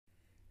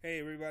Hey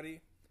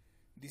everybody,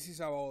 this is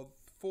about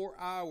 4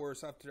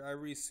 hours after I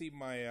received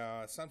my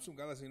Samsung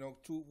Galaxy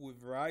Note 2 with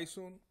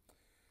Verizon.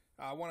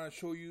 I want to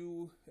show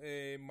you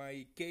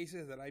my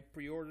cases that I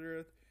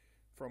pre-ordered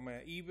from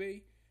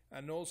eBay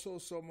and also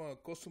some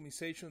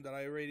customization that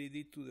I already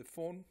did to the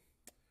phone.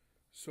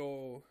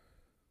 So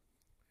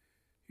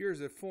here's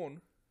the phone.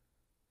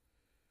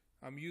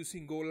 I'm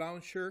using Go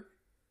Launcher.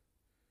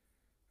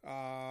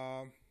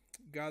 Uh,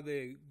 got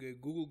the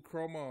Google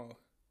Chrome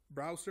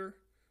browser.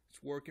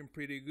 It's working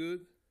pretty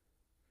good.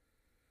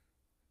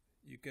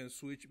 You can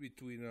switch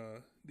between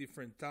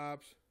different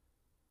tabs.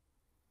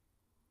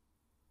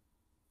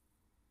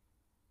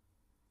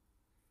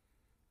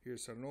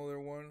 Here's another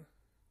one.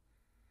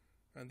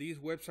 And this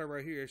website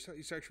right here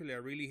is actually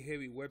a really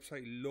heavy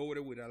website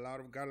loaded with a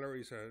lot of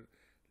galleries.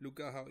 Look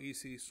at how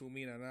easy zoom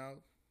in and out.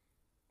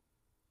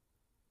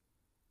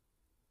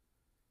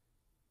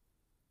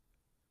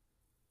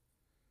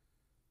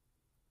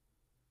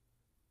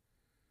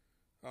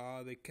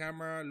 The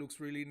camera looks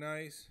really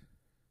nice.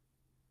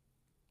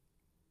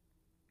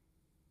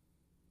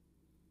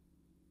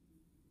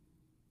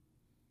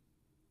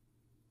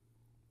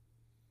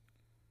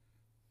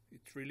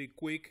 It's really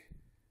quick.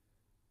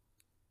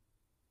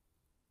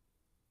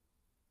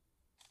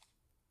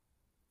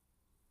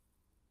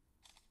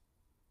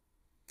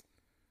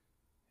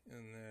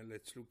 And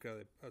let's look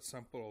at a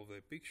sample of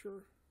the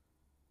picture.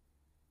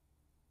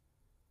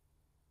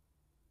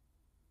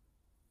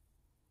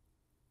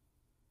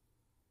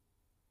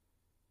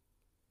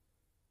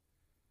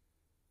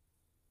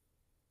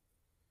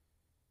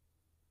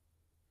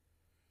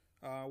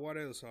 What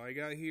else? I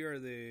got here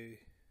the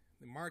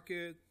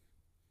market.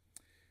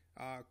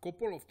 A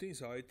couple of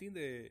things. I think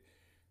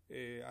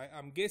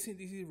I'm guessing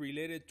this is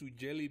related to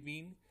Jelly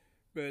Bean,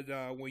 but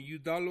when you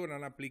download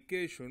an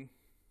application,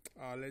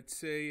 let's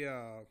say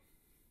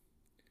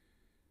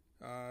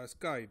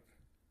Skype,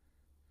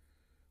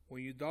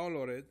 when you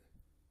download it,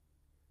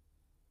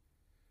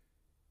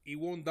 it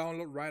won't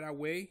download right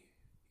away.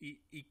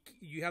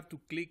 You have to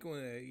click on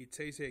it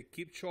says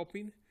keep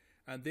shopping,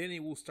 and then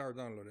it will start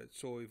downloading.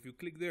 So if you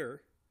click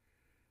there,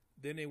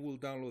 then it will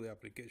download the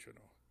application.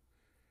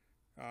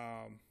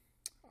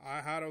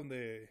 I had on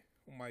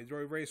my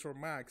Droid Razor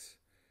Max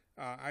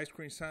ice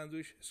cream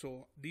sandwich.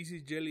 So this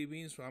is jelly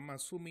bean. So I'm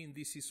assuming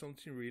this is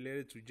something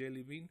related to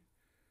jelly bean.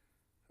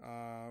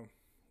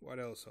 What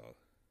else?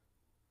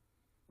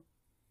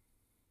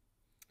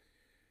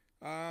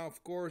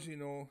 Of course,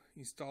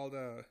 installed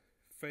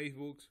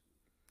Facebook.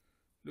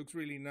 Looks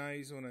really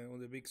nice on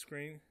the big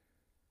screen.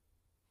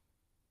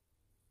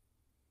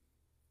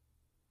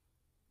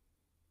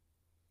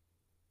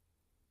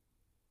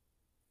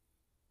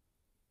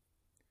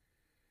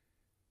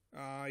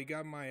 I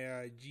got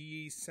my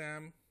GE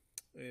SAM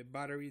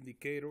battery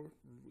indicator.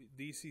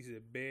 This is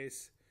the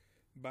best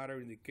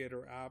battery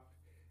indicator app.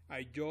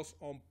 I just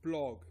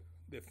unplugged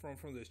the phone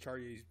from the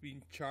charger. It's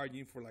been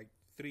charging for like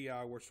 3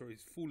 hours, so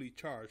it's fully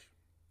charged.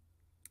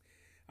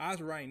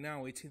 As right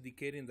now, it's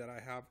indicating that I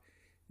have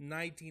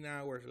 19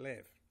 hours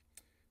left.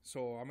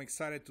 So I'm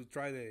excited to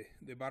try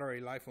the battery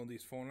life on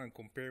this phone and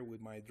compare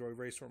with my Droid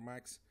Razor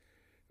Max.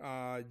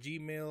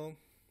 Gmail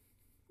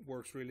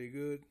works really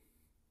good.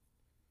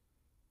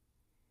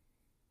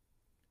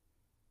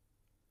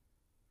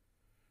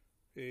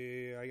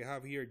 I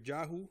have here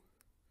Yahoo.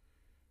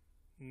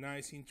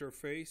 Nice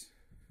interface.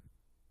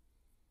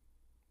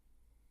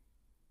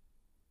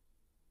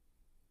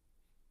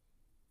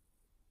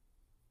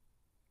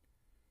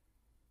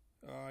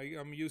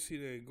 I'm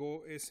using the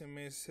Go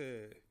SMS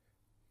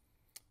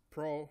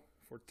Pro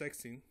for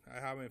texting. I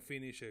haven't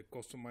finished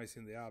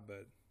customizing the app,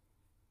 but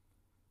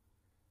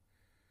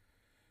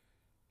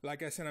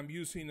like I said, I'm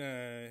using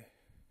a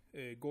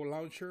Go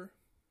Launcher.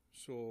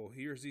 So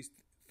here's this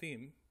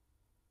theme.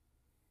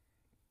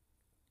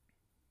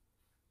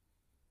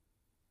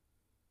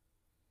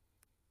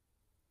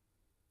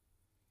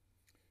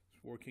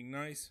 It's working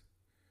nice.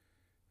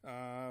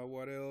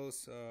 What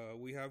else?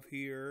 We have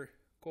here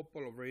a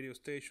couple of radio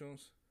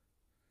stations.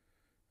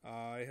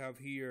 I have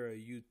here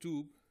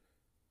YouTube.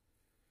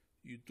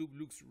 YouTube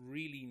looks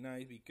really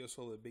nice because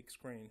of the big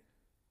screen.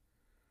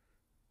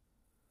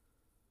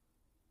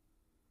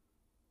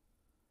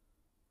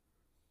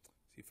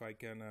 See if I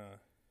can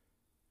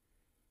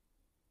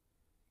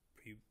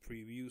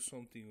preview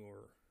something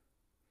or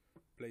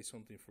play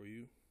something for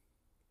you.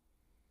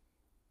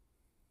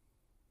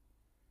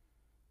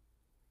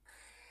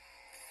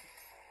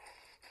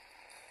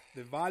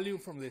 The volume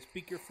from the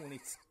speakerphone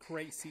is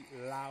crazy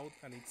loud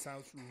and it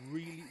sounds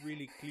really,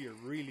 really clear,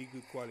 really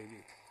good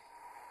quality.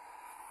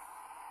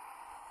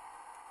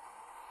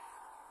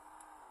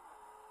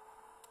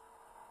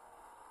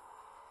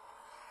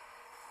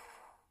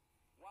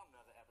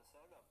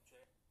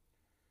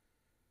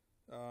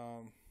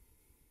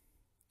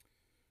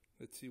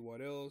 Let's see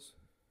what else.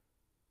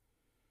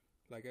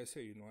 Like I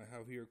say, I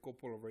have here a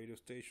couple of radio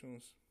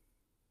stations.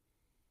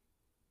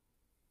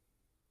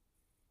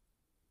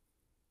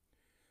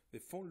 The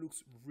phone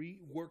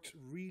works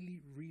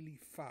really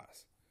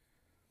fast.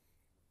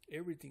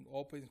 Everything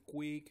opens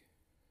quick.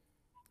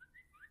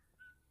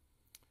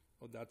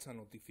 Oh, that's a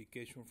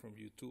notification from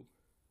YouTube.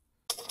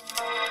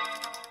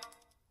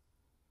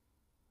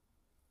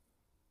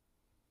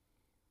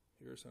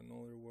 Here's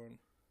another one.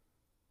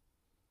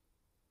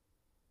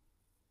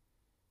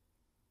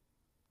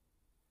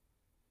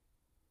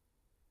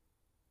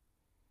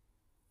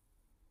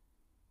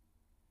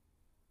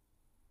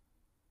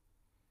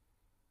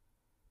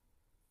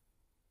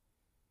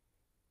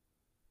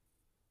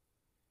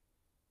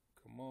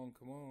 Come on,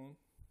 come on.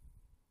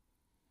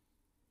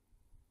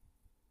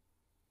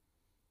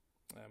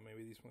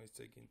 Maybe this one is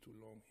taking too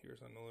long. Here's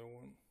another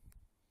one.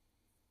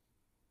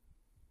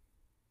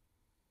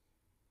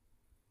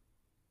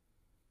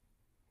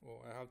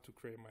 Oh, I have to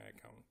create my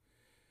account.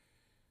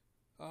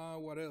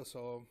 What else?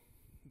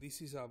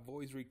 This is a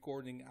voice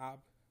recording app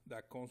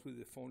that comes with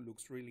the phone.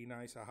 Looks really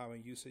nice. I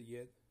haven't used it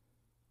yet.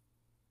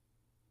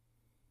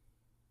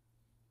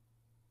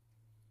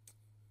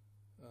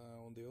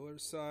 On the other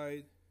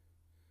side,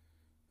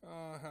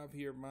 I have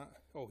here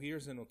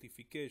here's a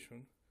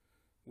notification,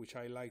 which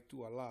I like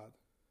to a lot.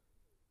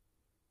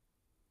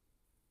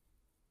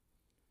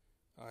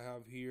 I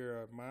have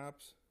here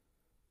maps.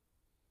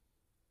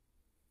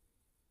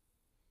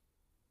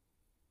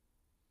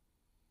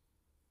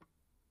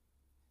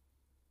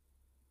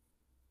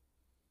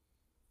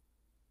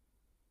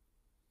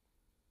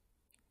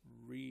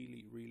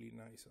 Really, really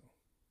nice.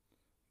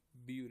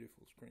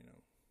 Beautiful screen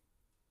now.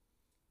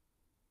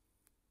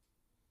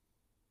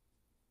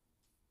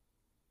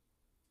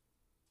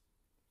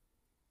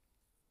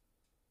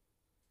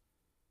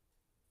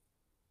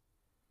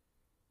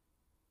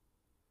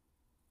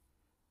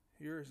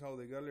 Here's how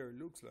the gallery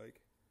looks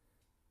like.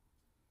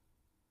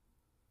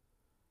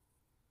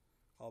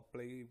 I'll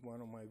play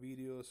one of my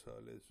videos.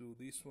 Let's do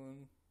this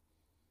one.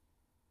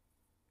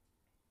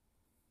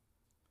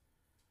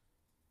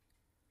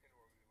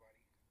 Hello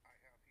everybody, I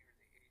have here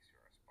the Acer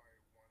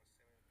Aspire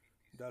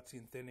 1750. That's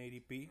in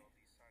 1080p.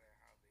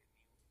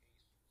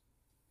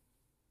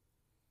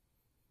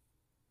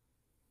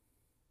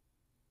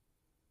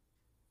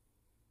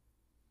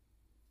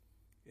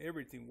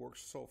 Everything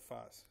works so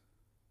fast.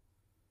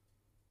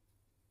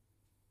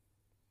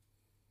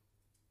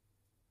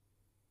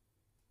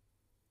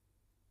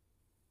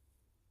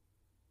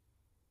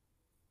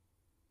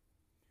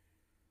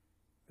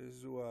 Let's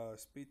do a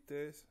speed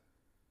test.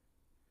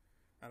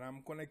 And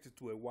I'm connected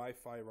to a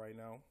Wi-Fi right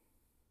now.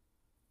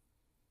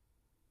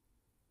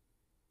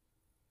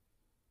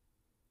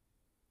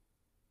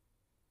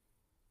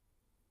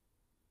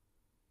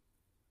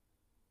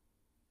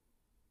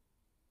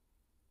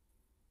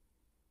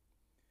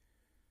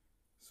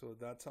 So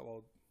that's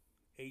about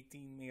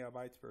 18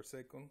 megabytes per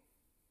second.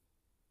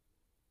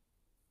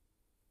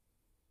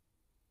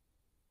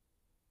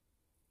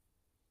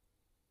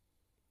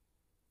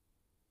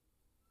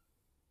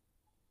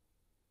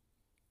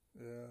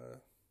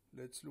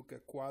 Let's look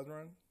at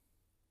Quadrant.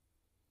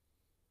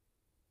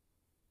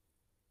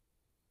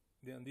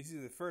 Then this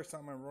is the first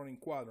time I'm running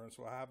Quadrant,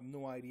 so I have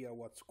no idea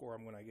what score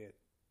I'm gonna get.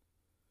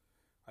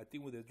 I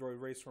think with the Droid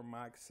Racer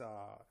Max,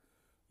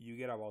 you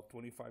get about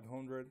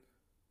 2500.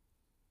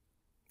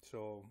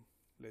 So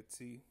let's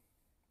see.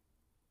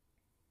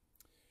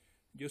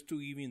 Just to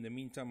give you in the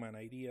meantime an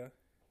idea,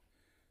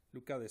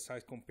 look at the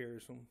size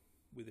comparison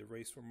with the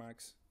Racer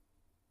Max.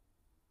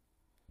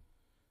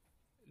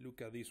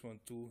 Look at this one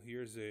too.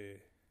 Here's the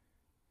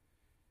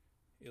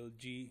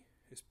LG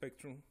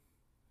Spectrum,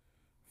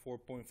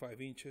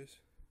 4.5 inches.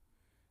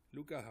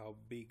 Look at how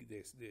big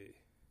the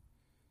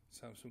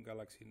Samsung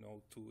Galaxy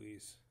Note 2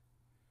 is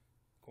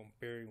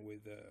comparing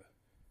with this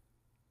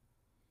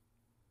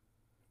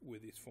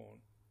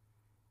phone.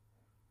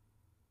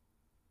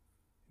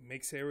 It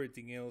makes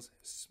everything else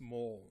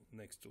small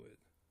next to it.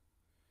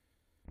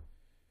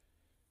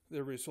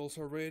 The results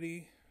are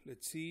ready.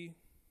 Let's see.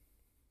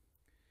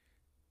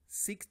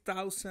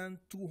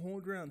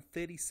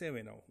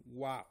 6,237. Oh,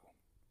 wow.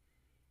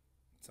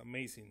 It's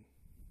amazing.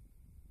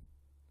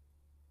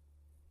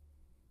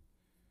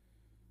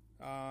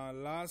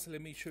 Last, let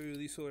me show you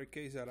this other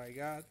case that I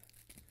got.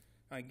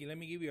 Let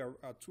me give you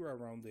a tour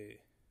around the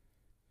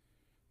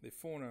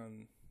phone,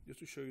 and just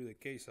to show you the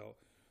case out.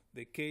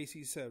 The case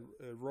is a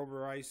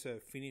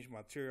rubberized finished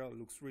material. It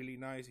looks really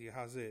nice. It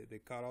has the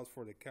cutouts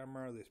for the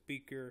camera, the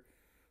speaker,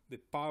 the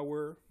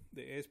power,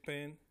 the S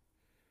Pen,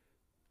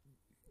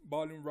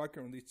 volume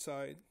rocker on this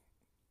side,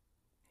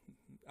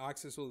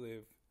 access to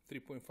the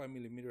 3.5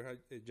 millimeter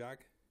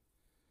jack,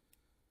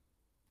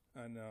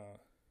 and I'll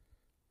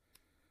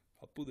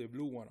put the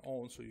blue one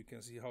on so you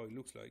can see how it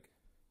looks like.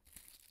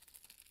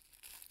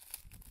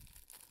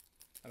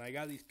 And I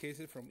got these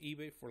cases from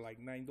eBay for like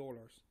 $9.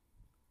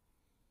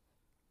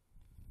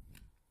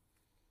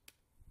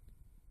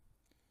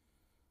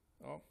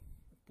 Oh,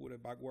 put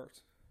it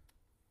backwards.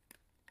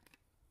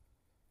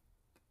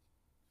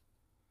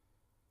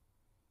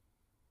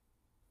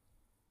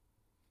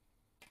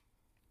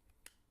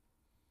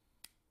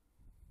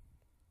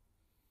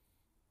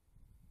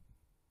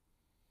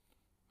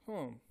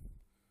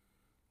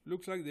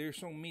 Looks like there's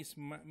some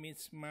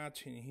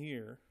mismatch in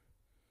here.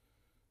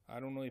 I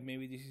don't know if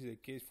maybe this is the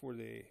case for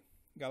the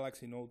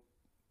Galaxy Note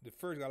the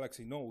first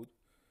Galaxy Note,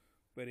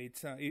 but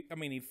I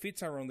mean, it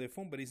fits around the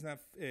phone, but it's not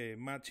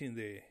matching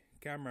the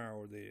camera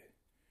or the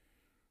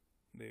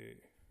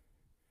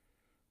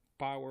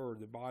power or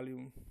the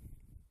volume.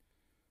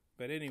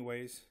 But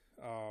anyways,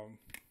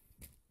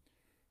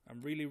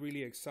 I'm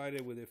really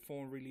excited with the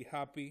phone. Really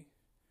happy.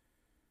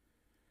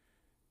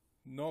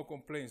 No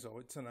complaints though.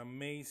 It's an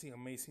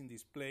amazing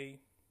display.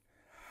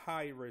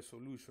 High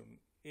resolution.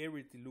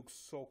 Everything looks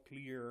so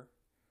clear,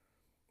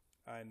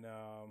 and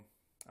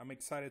I'm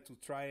excited to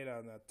try it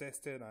and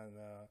test it, and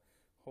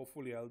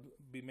hopefully I'll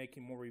be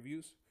making more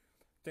reviews.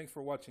 Thanks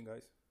for watching,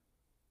 guys.